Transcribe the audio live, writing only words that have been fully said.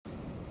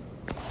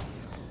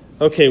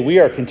Okay, we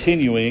are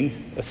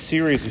continuing a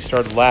series we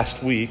started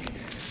last week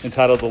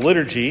entitled The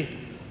Liturgy,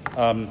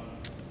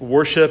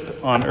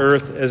 Worship on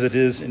Earth as It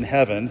Is in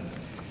Heaven.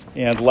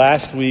 And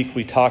last week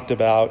we talked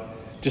about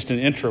just an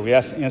intro. We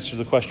answered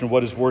the question,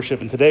 what is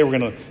worship? And today we're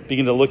going to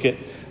begin to look at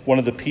one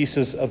of the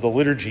pieces of the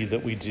liturgy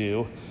that we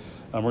do.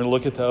 We're going to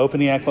look at the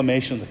Opening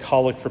Acclamation, the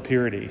Collect for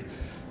Purity.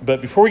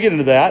 But before we get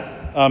into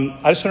that,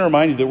 I just want to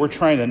remind you that we're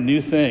trying a new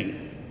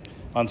thing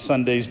on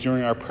Sundays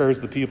during our prayers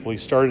of the people. We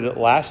started it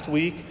last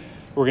week.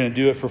 We're going to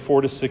do it for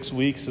 4 to 6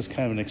 weeks as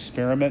kind of an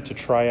experiment to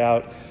try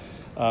out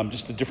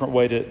just a different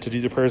way to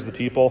do the prayers of the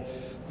people.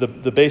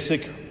 The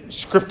basic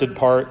scripted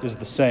part is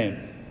the same.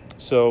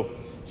 So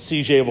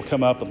CJ will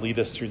come up and lead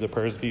us through the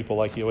prayers of the people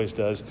like he always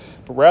does.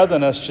 But rather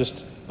than us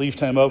just leave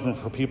time open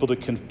for people to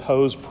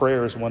compose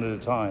prayers one at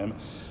a time,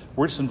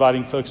 we're just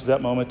inviting folks at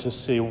that moment to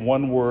say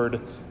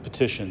one-word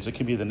petitions. It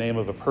can be the name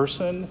of a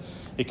person.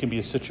 It can be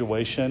a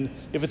situation.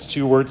 If it's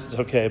 2 words, it's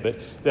okay. But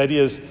the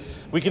idea is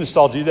we can just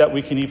all do that.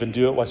 We can even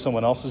do it while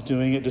someone else is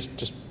doing it.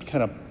 Just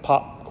kind of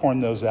popcorn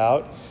those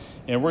out.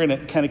 And we're going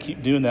to kind of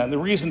keep doing that. And the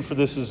reason for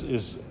this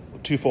is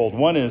twofold.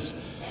 One is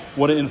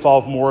want to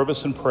involve more of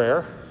us in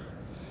prayer,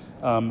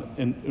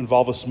 and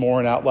involve us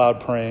more in out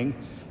loud praying.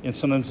 And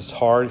sometimes it's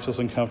hard. It feels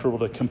uncomfortable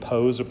to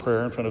compose a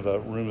prayer in front of a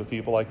room of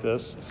people like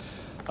this.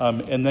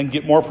 And then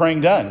get more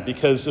praying done.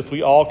 Because if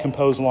we all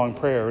compose long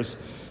prayers,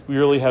 we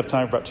really have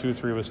time for about 2 or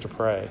 3 of us to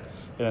pray.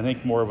 And I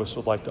think more of us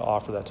would like to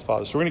offer that to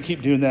Father. So we're going to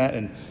keep doing that.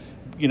 And,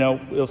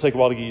 it'll take a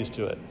while to get used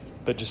to it.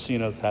 But just so you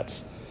know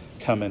that's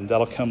coming.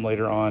 That'll come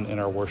later on in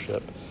our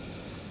worship.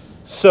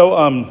 So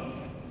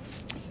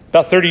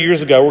about 30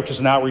 years ago, I worked as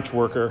an outreach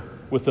worker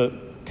with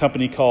an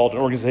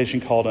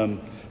organization called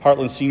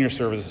Heartland Senior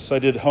Services. So I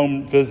did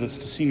home visits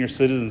to senior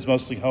citizens,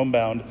 mostly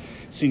homebound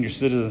senior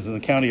citizens in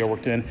the county I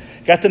worked in.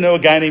 Got to know a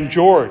guy named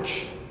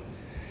George.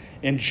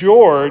 And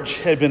George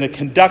had been a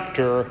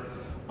conductor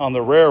on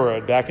the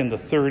railroad back in the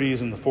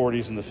 30s and the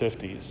 40s and the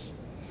 50s.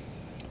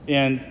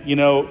 And,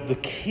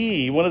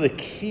 one of the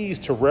keys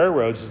to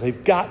railroads is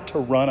they've got to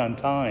run on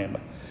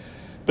time.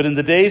 But in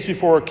the days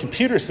before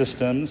computer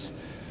systems,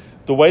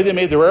 the way they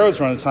made the railroads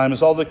run on time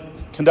is all the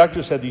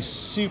conductors had these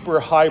super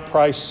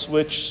high-priced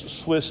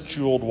Swiss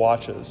jeweled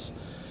watches.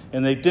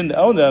 And they didn't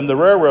own them. The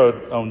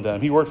railroad owned them.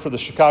 He worked for the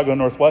Chicago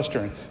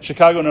Northwestern.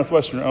 Chicago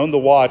Northwestern owned the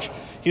watch.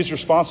 He was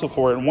responsible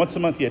for it. And once a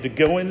month, he had to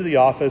go into the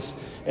office,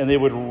 and they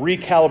would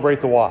recalibrate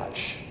the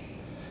watch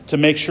to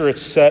make sure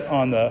it's set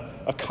on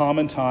a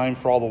common time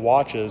for all the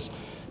watches.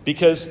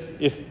 Because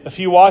if a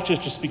few watches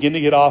just begin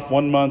to get off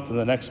one month and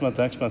the next month,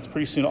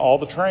 pretty soon all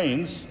the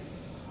trains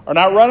are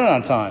not running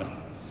on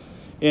time.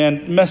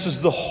 And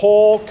messes the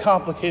whole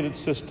complicated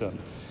system.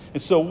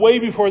 And so way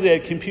before they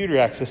had computer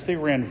access, they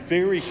ran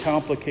very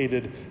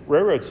complicated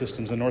railroad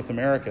systems in North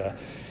America.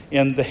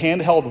 And the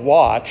handheld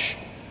watch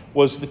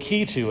was the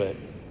key to it.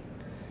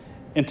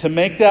 And to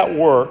make that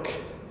work,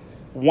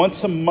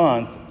 once a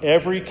month,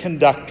 every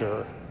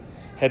conductor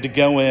had to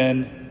go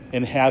in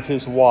and have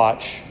his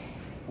watch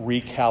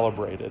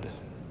recalibrated.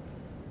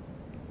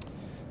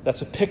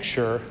 That's a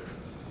picture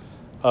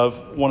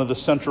of one of the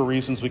central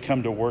reasons we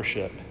come to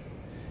worship,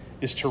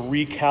 is to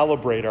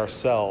recalibrate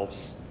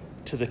ourselves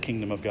to the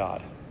kingdom of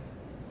God.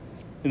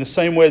 In the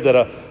same way that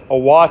a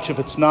watch, if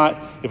it's not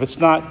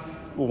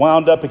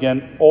wound up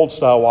again, old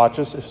style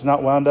watches, if it's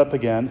not wound up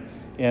again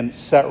and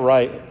set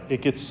right,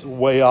 it gets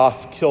way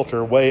off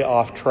kilter, way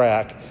off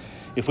track.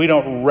 If we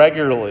don't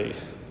regularly,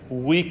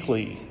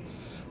 weekly,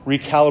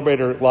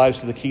 recalibrate our lives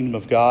to the kingdom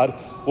of God,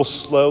 we'll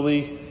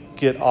slowly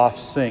get off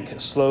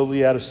sync,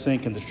 slowly out of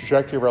sync, and the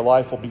trajectory of our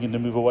life will begin to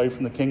move away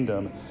from the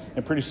kingdom.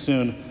 And pretty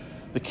soon,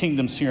 the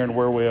kingdom's here and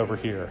we're way over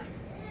here.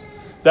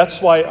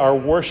 That's why our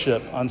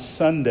worship on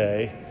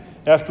Sunday,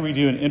 after we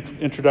do an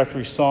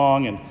introductory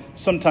song, and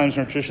sometimes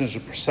in our tradition there's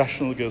a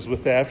processional that goes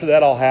with that. After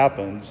that all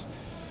happens,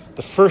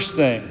 the first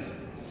thing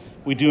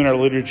we do in our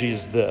liturgy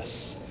is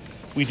this.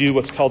 We do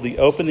what's called the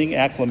Opening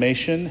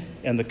Acclamation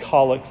and the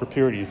Collect for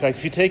Purity. In fact,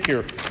 if you take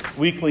your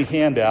weekly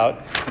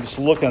handout and just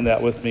look on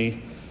that with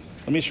me,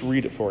 let me just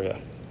read it for you. In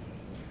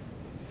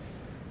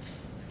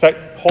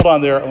fact, hold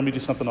on there. Let me do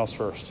something else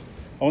first.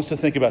 I want us to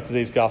think about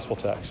today's gospel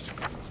text.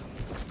 I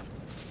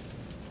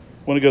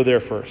want to go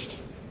there first.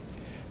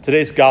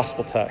 Today's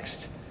gospel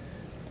text.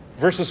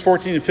 Verses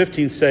 14 and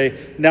 15 say,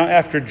 "Now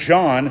after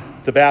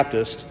John the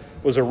Baptist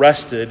was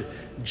arrested,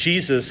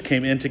 Jesus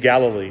came into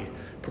Galilee,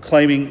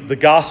 proclaiming the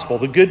gospel,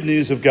 the good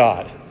news of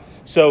God."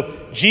 So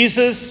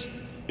Jesus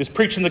is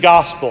preaching the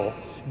gospel.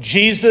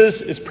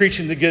 Jesus is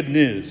preaching the good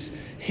news.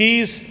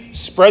 He's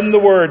spreading the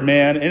word,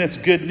 man, and it's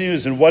good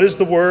news. And what is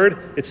the word?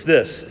 It's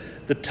this: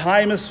 the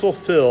time is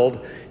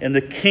fulfilled and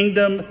the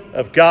kingdom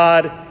of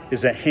God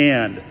is at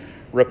hand.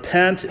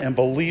 Repent and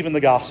believe in the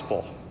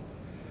gospel.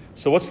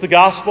 So what's the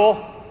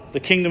gospel? The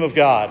kingdom of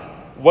God.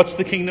 What's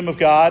the kingdom of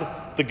God?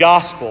 The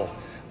gospel.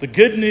 The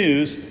good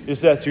news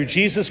is that through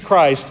Jesus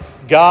Christ,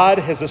 God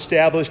has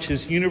established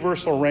his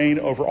universal reign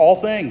over all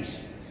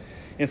things.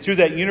 And through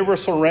that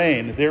universal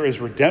reign, there is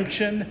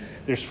redemption,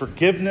 there's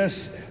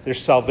forgiveness,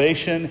 there's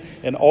salvation,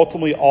 and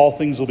ultimately all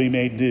things will be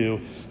made new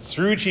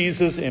through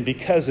Jesus and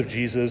because of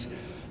Jesus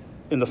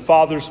in the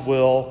Father's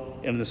will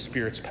and in the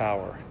Spirit's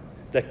power.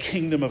 The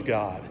kingdom of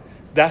God.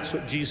 That's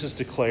what Jesus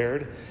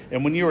declared.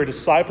 And when you are a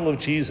disciple of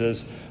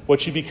Jesus,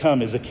 what you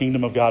become is a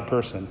kingdom of God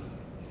person.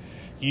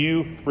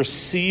 You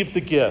receive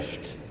the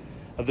gift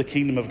of the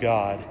kingdom of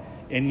God,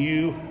 and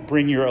you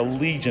bring your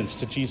allegiance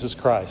to Jesus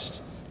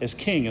Christ as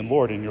King and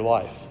Lord in your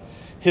life.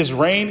 His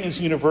reign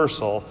is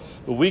universal,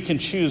 but we can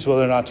choose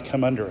whether or not to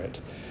come under it.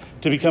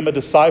 To become a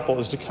disciple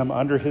is to come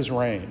under his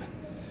reign.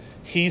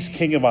 He's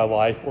king of my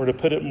life, or to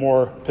put it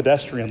more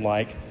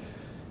pedestrian-like,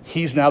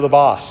 he's now the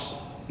boss,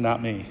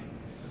 not me.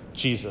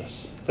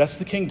 Jesus. That's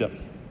the kingdom.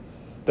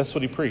 That's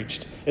what he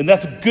preached. And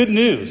that's good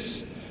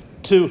news.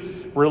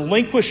 To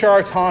relinquish our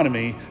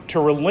autonomy, to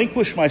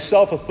relinquish my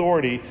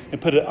self-authority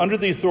and put it under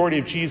the authority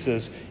of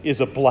Jesus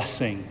is a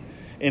blessing.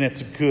 And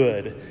it's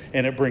good.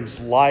 And it brings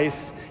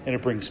life, and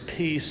it brings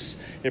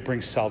peace, it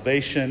brings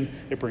salvation,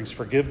 it brings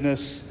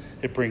forgiveness,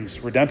 it brings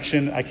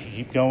redemption. I can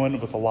keep going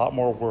with a lot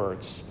more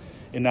words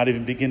and not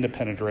even begin to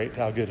penetrate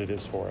how good it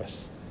is for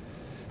us.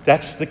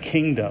 That's the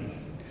kingdom.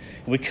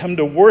 And we come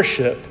to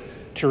worship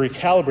to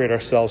recalibrate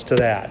ourselves to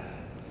that,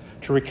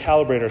 to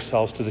recalibrate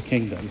ourselves to the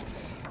kingdom.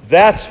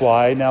 That's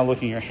why, now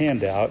looking at your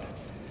handout,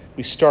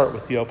 we start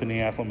with the opening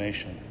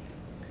acclamation.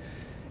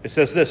 It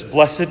says this: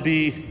 "Blessed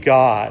be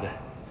God."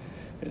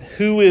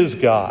 Who is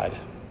God?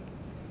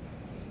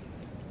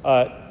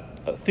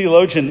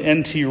 Theologian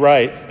N.T.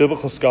 Wright,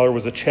 biblical scholar,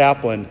 was a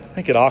chaplain, I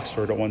think at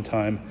Oxford at one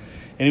time,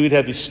 and he would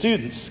have these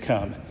students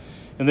come,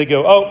 and they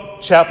go, "Oh,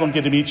 chaplain,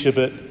 good to meet you,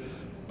 but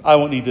I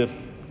won't need to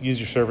use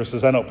your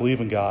services. I don't believe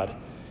in God."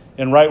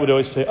 And Wright would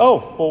always say,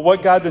 "Oh, well,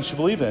 what God don't you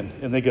believe in?"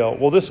 And they go,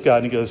 "Well, this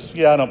God." And he goes,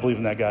 "Yeah, I don't believe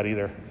in that God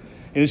either."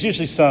 And it's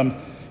usually some,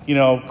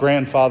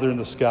 grandfather in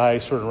the sky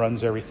sort of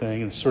runs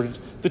everything, and sort of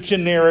the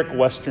generic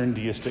Western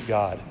deistic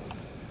God.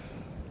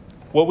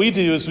 What we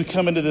do is we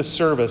come into this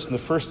service, and the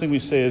first thing we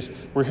say is,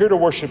 we're here to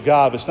worship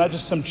God, but it's not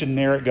just some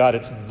generic God,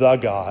 it's the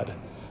God,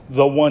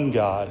 the one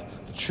God,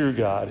 the true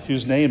God,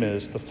 whose name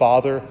is the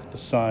Father, the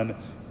Son,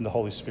 and the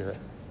Holy Spirit,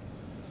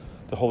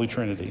 the Holy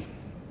Trinity.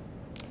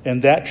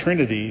 And that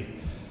Trinity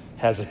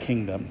has a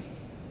kingdom.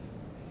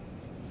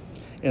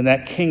 And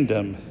that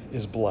kingdom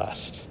is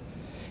blessed.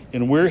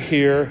 And we're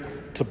here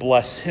to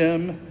bless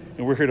him,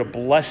 and we're here to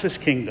bless his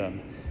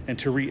kingdom and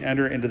to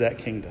re-enter into that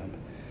kingdom.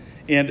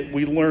 And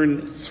we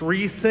learn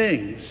three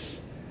things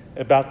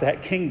about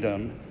that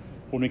kingdom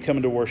when we come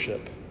into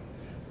worship.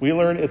 We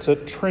learn it's a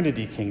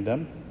Trinity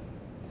kingdom.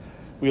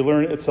 We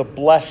learn it's a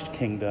blessed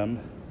kingdom.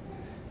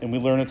 And we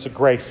learn it's a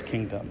grace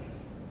kingdom.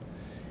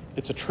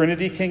 It's a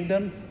Trinity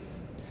kingdom.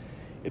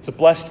 It's a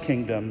blessed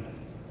kingdom.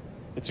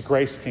 It's a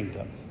grace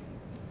kingdom.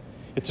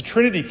 It's a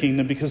Trinity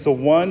kingdom because the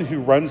one who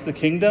runs the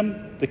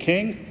kingdom, the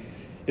king,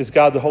 is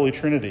God the Holy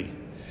Trinity.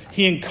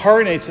 He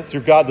incarnates it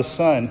through God the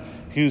Son,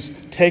 who's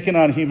taken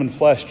on human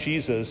flesh,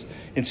 Jesus,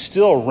 and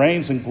still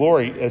reigns in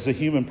glory as a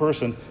human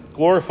person,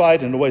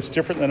 glorified in a way that's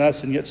different than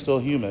us and yet still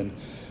human.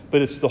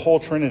 But it's the whole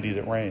Trinity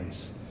that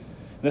reigns.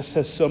 And this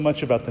says so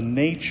much about the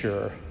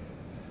nature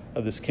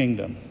of this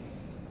kingdom.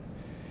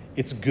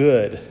 It's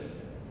good,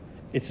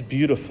 it's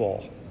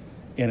beautiful,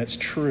 and it's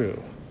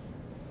true.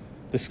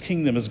 This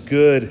kingdom is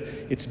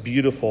good, it's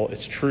beautiful,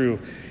 it's true.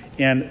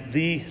 And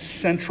the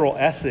central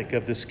ethic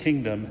of this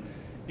kingdom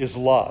is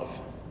love.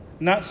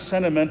 Not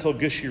sentimental,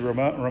 gushy,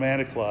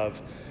 romantic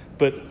love,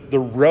 but the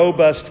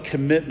robust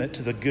commitment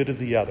to the good of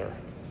the other.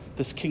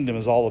 This kingdom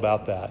is all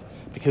about that,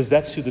 because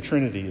that's who the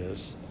Trinity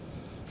is.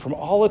 From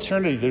all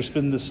eternity, there's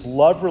been this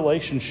love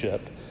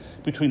relationship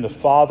between the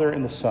Father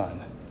and the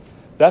Son.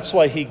 That's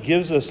why he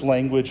gives us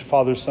language,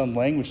 Father-Son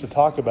language, to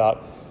talk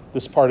about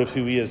this part of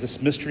who he is,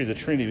 this mystery of the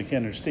Trinity we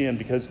can't understand,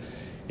 because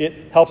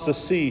it helps us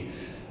see,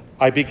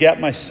 I begat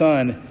my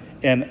Son,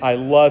 and I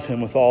love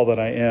him with all that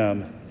I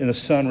am. And the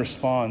Son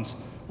responds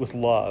with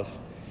love.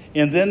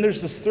 And then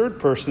there's this third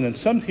person, and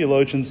some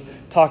theologians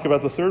talk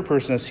about the third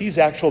person as he's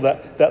actual,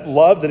 that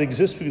love that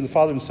exists between the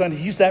Father and the Son.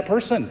 He's that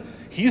person.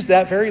 He's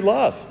that very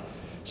love.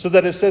 So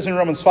that it says in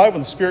Romans 5,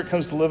 when the Spirit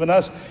comes to live in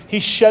us, he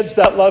sheds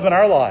that love in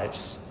our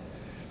lives.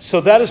 So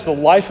that is the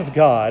life of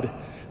God,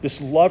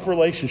 this love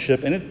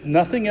relationship, and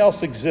nothing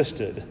else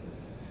existed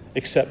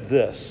except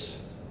this,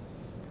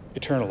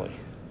 eternally.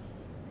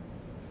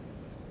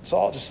 It's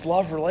all just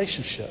love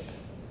relationship.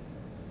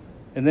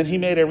 And then he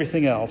made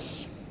everything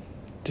else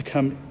to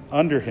come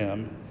under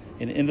him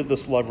and into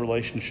this love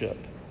relationship.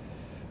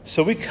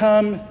 So we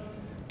come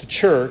to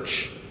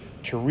church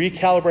to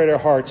recalibrate our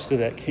hearts to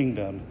that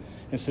kingdom.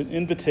 It's an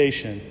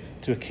invitation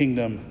to a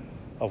kingdom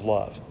of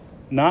love.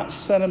 Not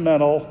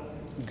sentimental,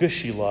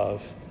 gushy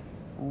love,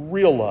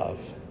 real love.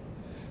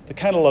 The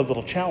kind of love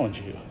that'll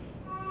challenge you.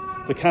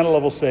 The kind of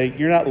love will say,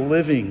 you're not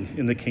living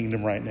in the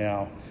kingdom right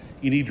now.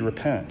 You need to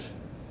repent.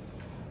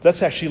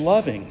 That's actually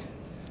loving,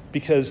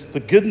 because the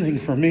good thing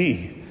for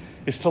me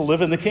is to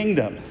live in the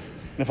kingdom.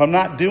 And if I'm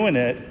not doing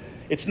it,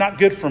 it's not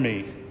good for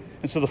me.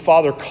 And so the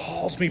Father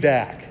calls me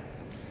back.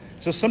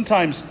 So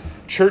sometimes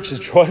church is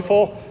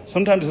joyful,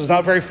 sometimes it's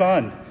not very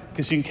fun,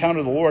 because you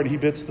encounter the Lord and he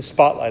puts the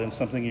spotlight on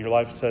something in your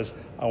life and says,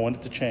 I want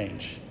it to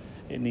change.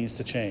 It needs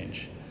to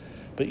change.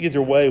 But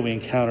either way, we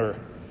encounter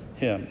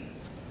him.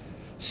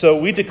 So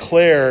we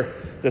declare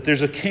that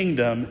there's a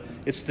kingdom.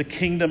 It's the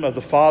kingdom of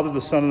the Father,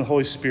 the Son, and the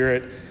Holy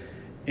Spirit,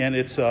 and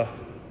it's a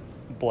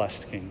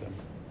blessed kingdom.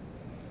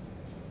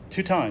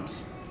 2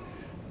 times.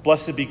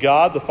 Blessed be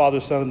God, the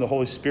Father, Son, and the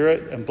Holy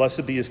Spirit, and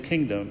blessed be his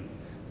kingdom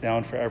now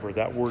and forever.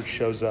 That word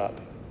shows up.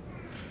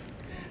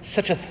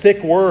 Such a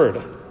thick word.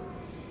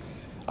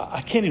 I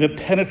can't even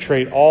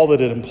penetrate all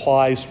that it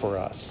implies for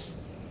us.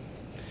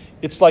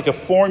 It's like a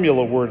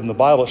formula word in the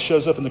Bible. It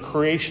shows up in the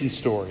creation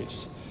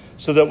stories.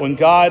 So that when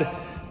God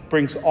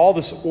brings all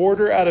this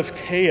order out of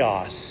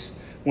chaos,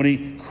 when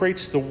he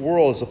creates the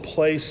world as a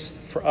place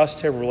for us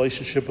to have a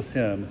relationship with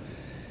him,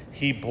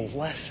 he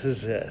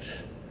blesses it.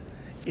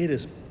 It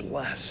is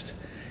blessed.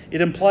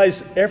 It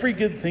implies every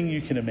good thing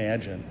you can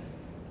imagine.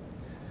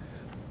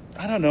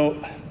 I don't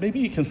know, maybe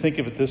you can think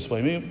of it this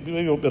way. Maybe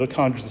it'll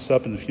conjure this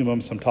up in a few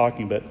moments I'm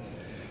talking, but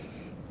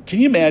can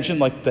you imagine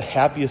like the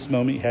happiest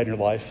moment you had in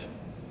your life?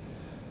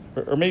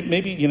 Or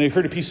maybe you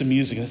heard a piece of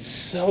music and it's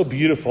so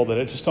beautiful that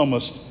it just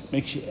almost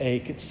makes you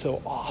ache. It's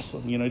so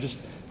awesome,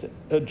 just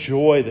a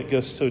joy that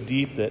goes so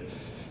deep that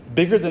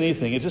bigger than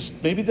anything.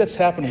 Maybe that's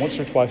happened once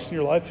or twice in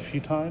your life, a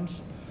few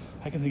times.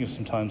 I can think of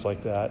some times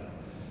like that.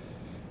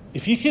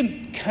 If you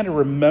can kind of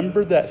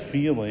remember that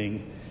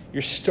feeling,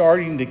 you're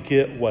starting to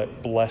get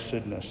what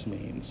blessedness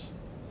means.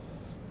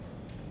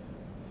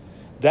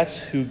 That's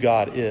who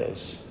God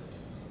is.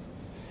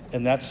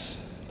 And that's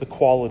the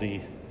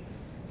quality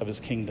of his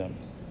kingdom.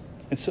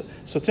 And so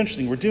it's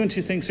interesting. We're doing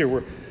 2 things here.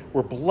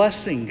 We're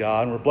blessing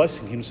God and we're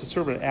blessing him. So it's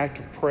sort of an act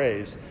of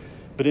praise.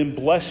 But in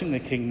blessing the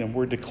kingdom,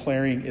 we're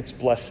declaring its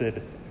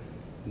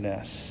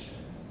blessedness.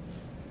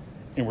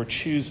 And we're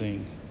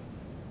choosing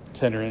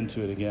to enter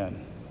into it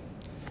again.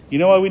 You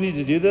know why we need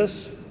to do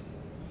this?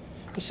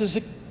 This is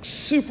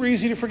super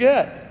easy to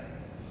forget.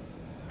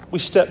 We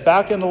step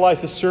back into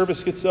life. The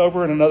service gets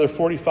over in another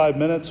 45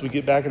 minutes. We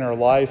get back in our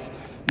life.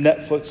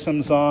 Netflix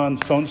comes on.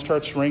 Phone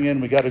starts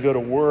ringing. We got to go to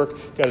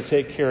work. Got to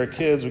take care of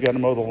kids. We got to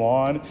mow the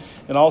lawn.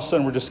 And all of a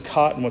sudden, we're just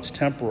caught in what's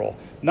temporal.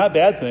 Not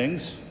bad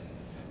things.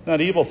 Not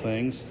evil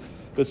things.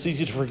 But it's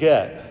easy to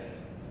forget.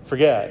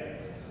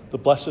 Forget the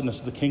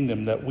blessedness of the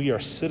kingdom, that we are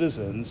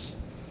citizens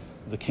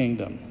of the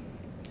kingdom.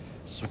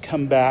 So we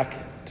come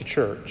back to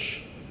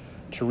church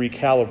to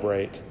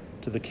recalibrate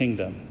to the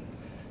kingdom,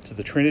 to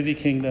the Trinity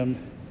kingdom,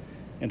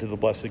 and to the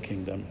blessed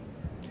kingdom.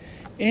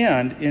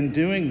 And in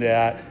doing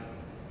that,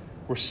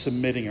 we're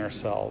submitting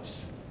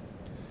ourselves.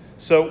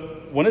 So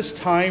when it's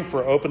time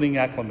for opening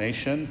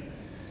acclamation,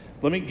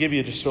 let me give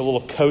you just a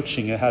little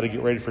coaching on how to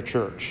get ready for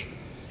church.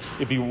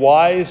 It'd be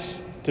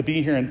wise to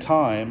be here in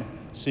time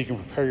so you can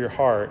prepare your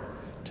heart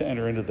to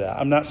enter into that.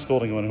 I'm not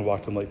scolding anyone who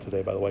walked in late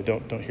today, by the way.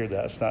 Don't hear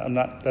that. I'm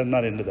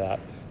not into that.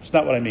 It's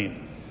not what I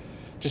mean.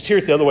 Just hear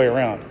it the other way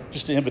around.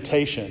 Just an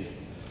invitation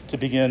to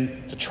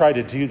begin to try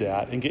to do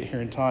that and get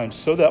here in time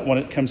so that when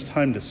it comes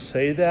time to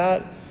say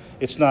that,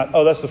 it's not,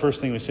 that's the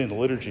first thing we say in the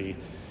liturgy.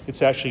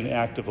 It's actually an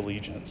act of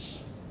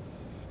allegiance.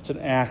 It's an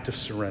act of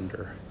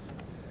surrender.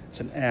 It's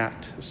an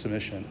act of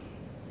submission.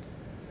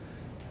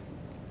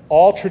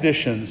 All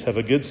traditions have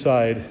a good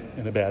side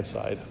and a bad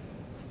side.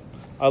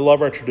 I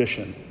love our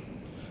tradition,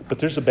 but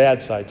there's a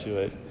bad side to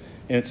it.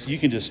 And it's you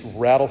can just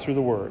rattle through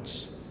the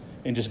words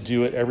and just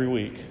do it every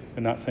week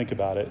and not think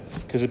about it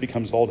because it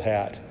becomes old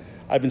hat.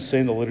 I've been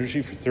saying the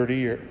liturgy for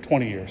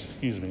 20 years,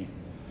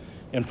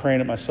 and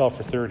praying it myself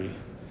for 30.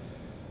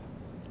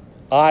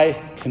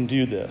 I can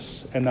do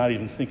this and not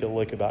even think a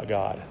lick about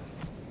God.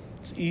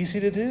 It's easy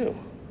to do.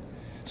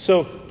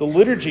 So the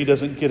liturgy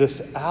doesn't get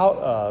us out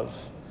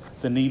of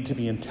the need to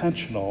be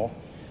intentional.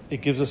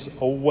 It gives us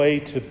a way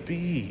to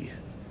be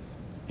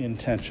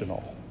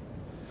intentional,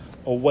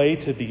 a way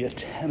to be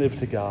attentive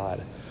to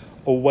God,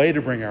 a way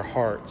to bring our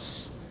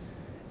hearts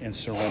and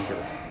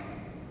surrender.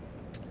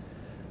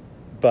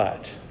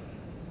 But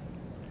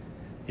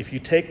if you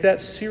take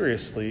that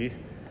seriously,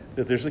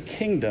 that there's a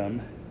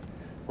kingdom,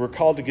 we're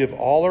called to give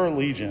all our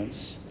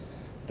allegiance,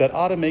 that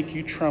ought to make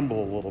you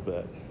tremble a little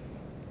bit.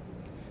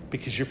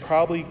 Because you're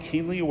probably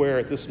keenly aware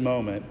at this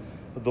moment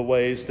of the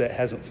ways that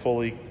hasn't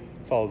fully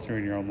followed through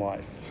in your own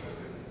life.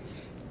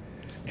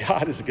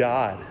 God is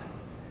God.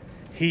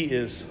 He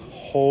is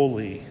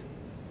holy.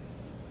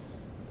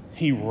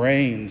 He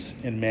reigns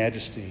in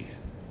majesty.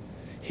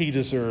 He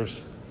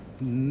deserves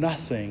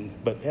nothing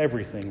but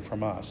everything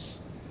from us.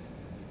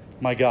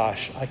 My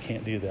gosh, I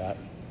can't do that.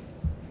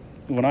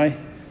 When I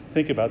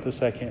think about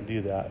this, I can't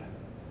do that.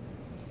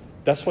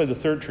 That's why the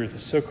third truth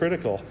is so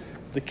critical.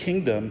 The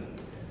kingdom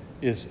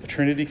is a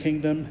Trinity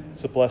kingdom,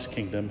 it's a blessed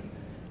kingdom,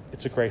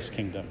 it's a grace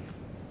kingdom.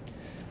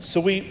 So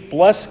we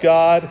bless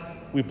God,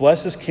 we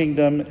bless his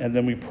kingdom, and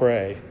then we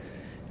pray.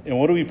 And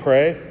what do we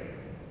pray?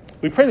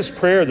 We pray this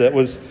prayer that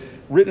was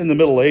written in the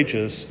Middle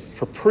Ages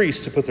for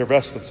priests to put their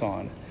vestments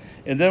on.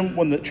 And then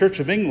when the Church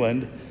of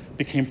England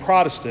became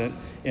Protestant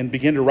and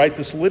began to write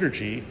this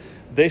liturgy,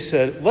 they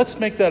said, let's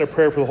make that a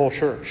prayer for the whole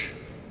church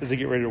as they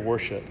get ready to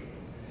worship.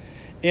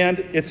 And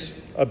it's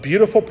a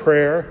beautiful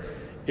prayer.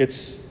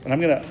 And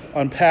I'm going to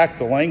unpack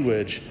the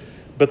language,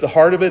 but the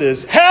heart of it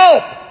is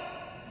help.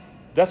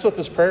 That's what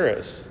this prayer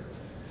is.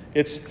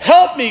 It's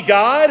help me,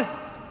 God.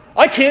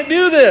 I can't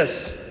do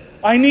this.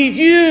 I need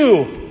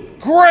you.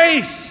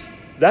 Grace.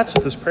 That's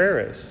what this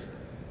prayer is.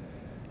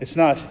 It's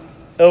not,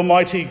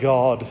 Almighty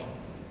God,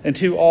 and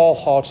to all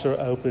hearts are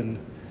open.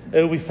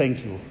 Oh, we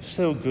thank you.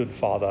 So good,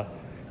 Father.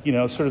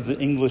 Sort of the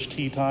English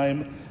tea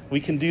time. We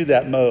can do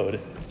that mode.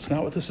 It's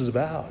not what this is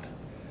about.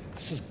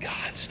 This is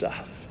God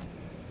stuff.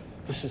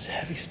 This is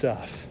heavy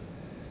stuff.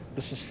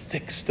 This is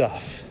thick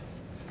stuff.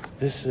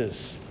 This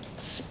is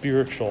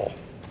spiritual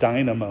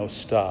dynamo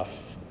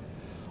stuff.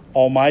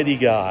 Almighty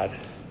God,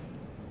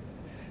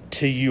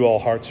 to you all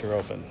hearts are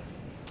open.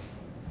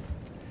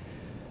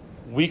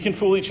 We can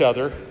fool each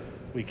other.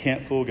 We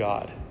can't fool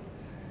God.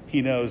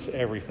 He knows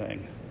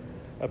everything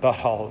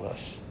about all of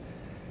us.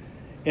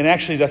 And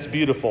actually, that's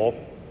beautiful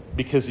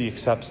because he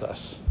accepts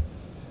us.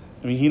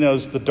 He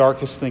knows the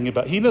darkest thing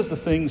he knows the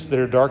things that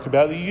are dark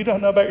about that you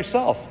don't know about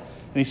yourself.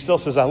 And he still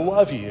says, I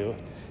love you,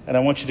 and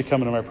I want you to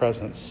come into my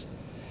presence.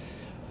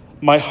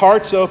 My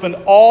heart's open,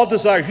 all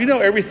desires. You know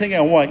everything I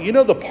want. You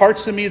know the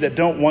parts of me that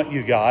don't want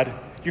you, God.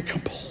 You're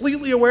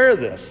completely aware of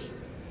this.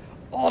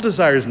 All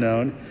desires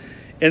known.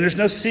 And there's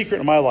no secret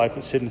in my life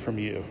that's hidden from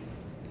you.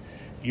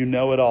 You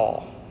know it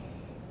all.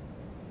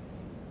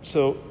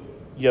 So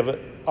you have an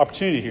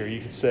opportunity here.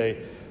 You could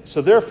say,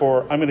 so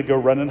therefore, I'm going to go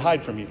run and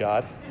hide from you,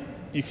 God.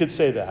 You could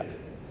say that.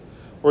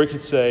 Or you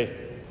could say,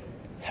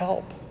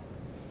 help.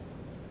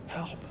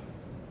 Help.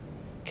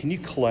 Can you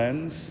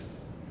cleanse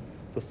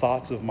the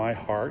thoughts of my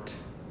heart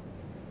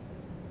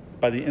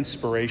by the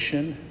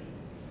inspiration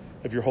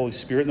of your Holy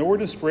Spirit? And the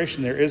word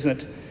inspiration there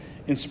isn't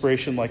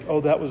inspiration like,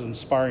 oh, that was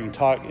inspiring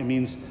talk. It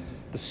means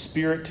the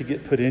Spirit to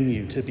get put in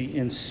you, to be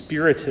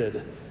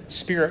inspirited.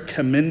 Spirit,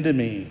 come into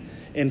me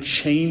and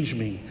change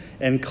me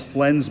and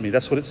cleanse me.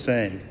 That's what it's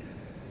saying.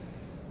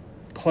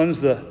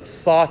 Cleanse the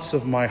thoughts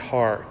of my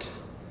heart.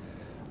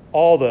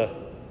 All the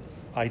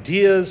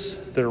ideas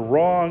that are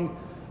wrong,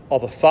 all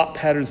the thought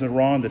patterns that are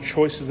wrong, the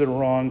choices that are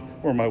wrong,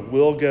 where my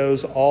will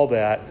goes, all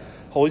that.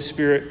 Holy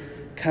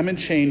Spirit, come and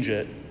change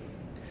it.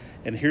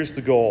 And here's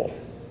the goal,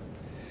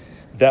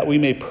 that we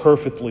may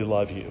perfectly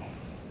love you.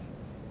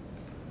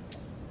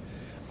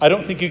 I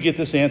don't think you get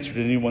this answered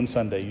in any one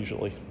Sunday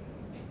usually.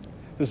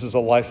 This is a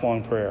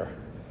lifelong prayer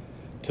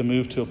to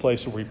move to a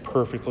place where we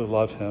perfectly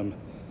love him.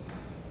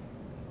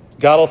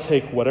 God will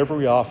take whatever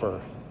we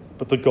offer,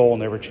 but the goal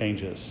never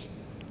changes.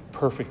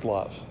 Perfect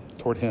love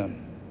toward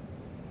him.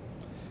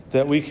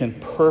 That we can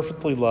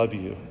perfectly love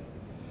you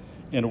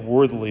and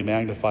worthily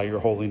magnify your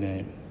holy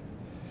name.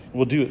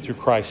 We'll do it through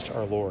Christ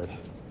our Lord.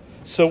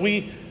 So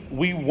we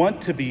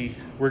want to be,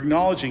 we're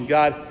acknowledging,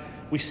 God,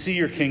 we see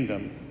your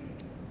kingdom.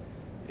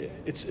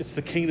 It's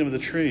the kingdom of the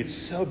Trinity. It's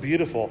so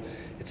beautiful.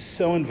 It's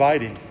so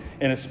inviting.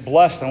 And it's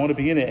blessed. I want to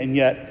be in it. And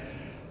yet,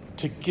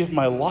 to give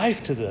my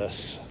life to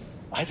this,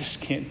 I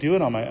just can't do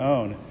it on my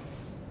own.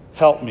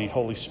 Help me,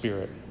 Holy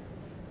Spirit.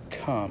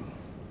 Come.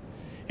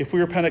 If we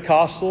were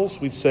Pentecostals,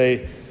 we'd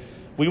say,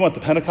 we want the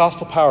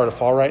Pentecostal power to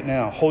fall right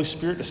now. Holy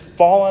Spirit, just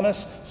fall on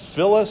us,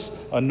 fill us,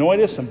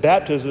 anoint us, and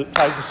baptize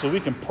us so we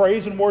can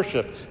praise and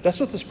worship. That's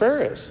what this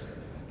prayer is.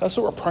 That's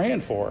what we're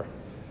praying for.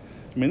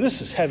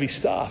 This is heavy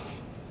stuff.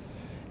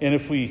 And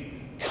if we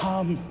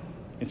come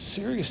in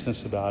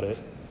seriousness about it,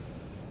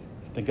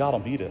 then God will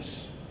meet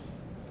us.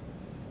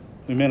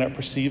 We may not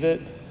perceive it,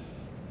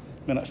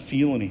 may not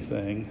feel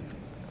anything,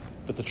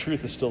 but the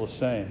truth is still the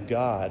same.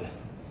 God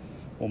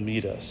will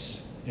meet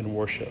us in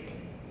worship.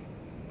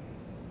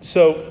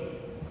 So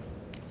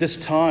this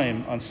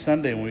time on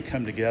Sunday when we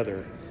come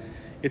together,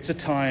 it's a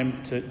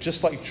time to,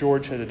 just like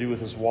George had to do with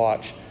his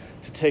watch,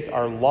 to take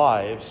our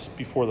lives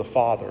before the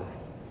Father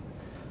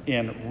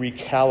and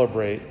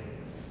recalibrate.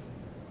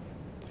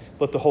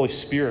 Let the Holy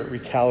Spirit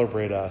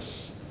recalibrate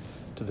us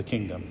to the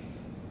kingdom.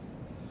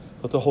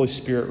 Let the Holy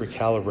Spirit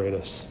recalibrate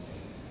us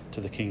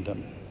to the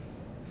kingdom.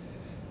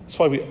 That's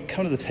why we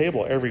come to the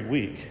table every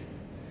week.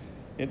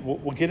 And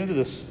we'll get into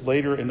this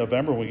later in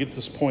November when we get to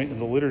this point in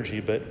the liturgy,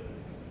 but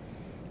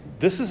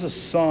this is a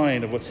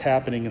sign of what's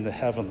happening in the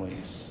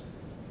heavenlies.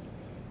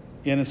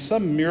 And in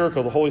some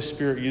miracle, the Holy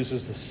Spirit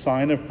uses the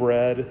sign of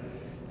bread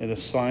and the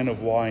sign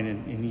of wine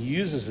and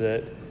uses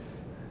it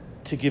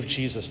to give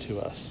Jesus to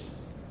us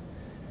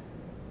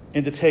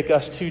and to take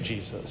us to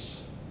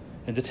Jesus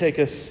and to take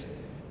us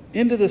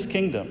into this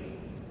kingdom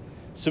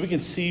so we can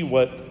see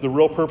what the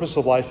real purpose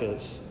of life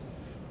is,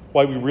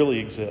 why we really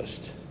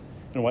exist,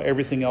 and why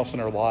everything else in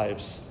our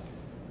lives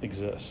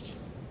exists.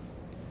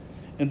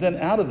 And then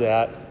out of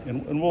that,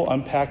 and we'll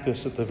unpack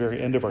this at the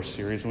very end of our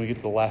series when we get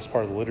to the last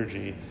part of the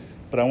liturgy,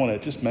 but I want to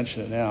just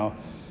mention it now.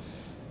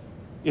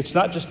 It's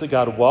not just that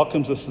God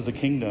welcomes us to the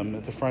kingdom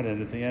at the front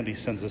end. At the end, he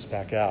sends us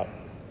back out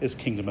as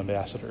kingdom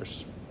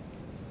ambassadors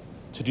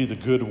to do the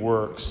good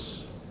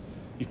works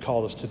you've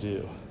called us to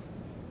do,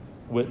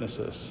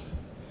 witnesses.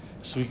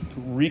 So we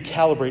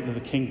recalibrate into the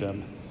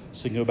kingdom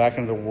so we can go back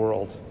into the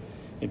world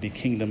and be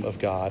kingdom of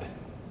God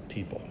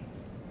people.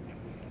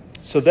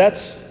 So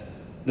that's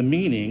the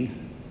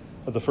meaning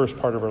of the first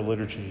part of our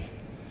liturgy,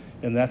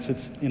 and that's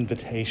its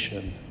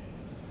invitation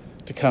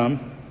to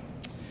come.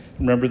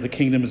 Remember, the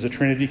kingdom is a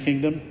Trinity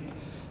kingdom,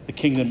 the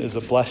kingdom is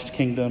a blessed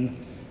kingdom,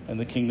 and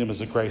the kingdom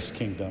is a grace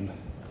kingdom,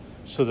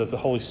 so that the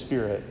Holy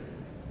Spirit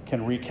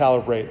can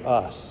recalibrate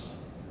us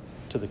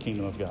to the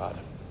kingdom of God.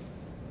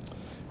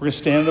 We're going to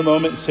stand in a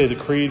moment and say the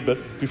creed, but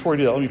before we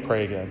do that, let me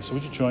pray again. So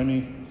would you join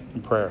me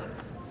in prayer?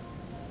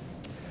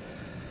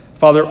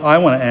 Father, I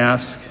want to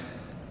ask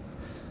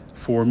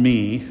for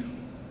me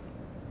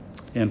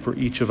and for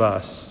each of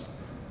us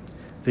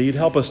that you'd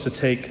help us to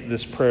take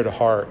this prayer to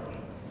heart.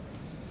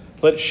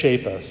 Let it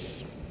shape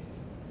us.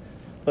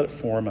 Let it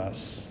form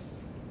us.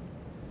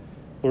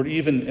 Lord,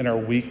 even in our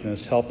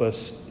weakness, help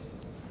us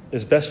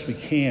as best we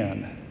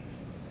can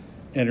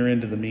enter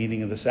into the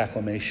meaning of this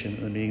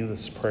acclamation, the meaning of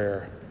this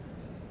prayer.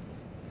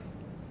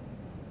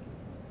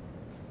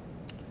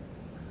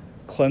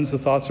 Cleanse the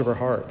thoughts of our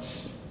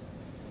hearts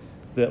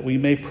that we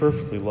may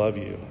perfectly love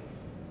you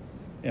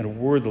and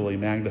worthily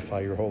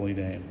magnify your holy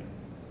name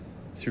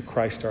through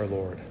Christ our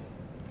Lord.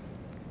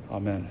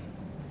 Amen.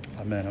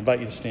 Amen. I invite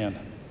you to stand.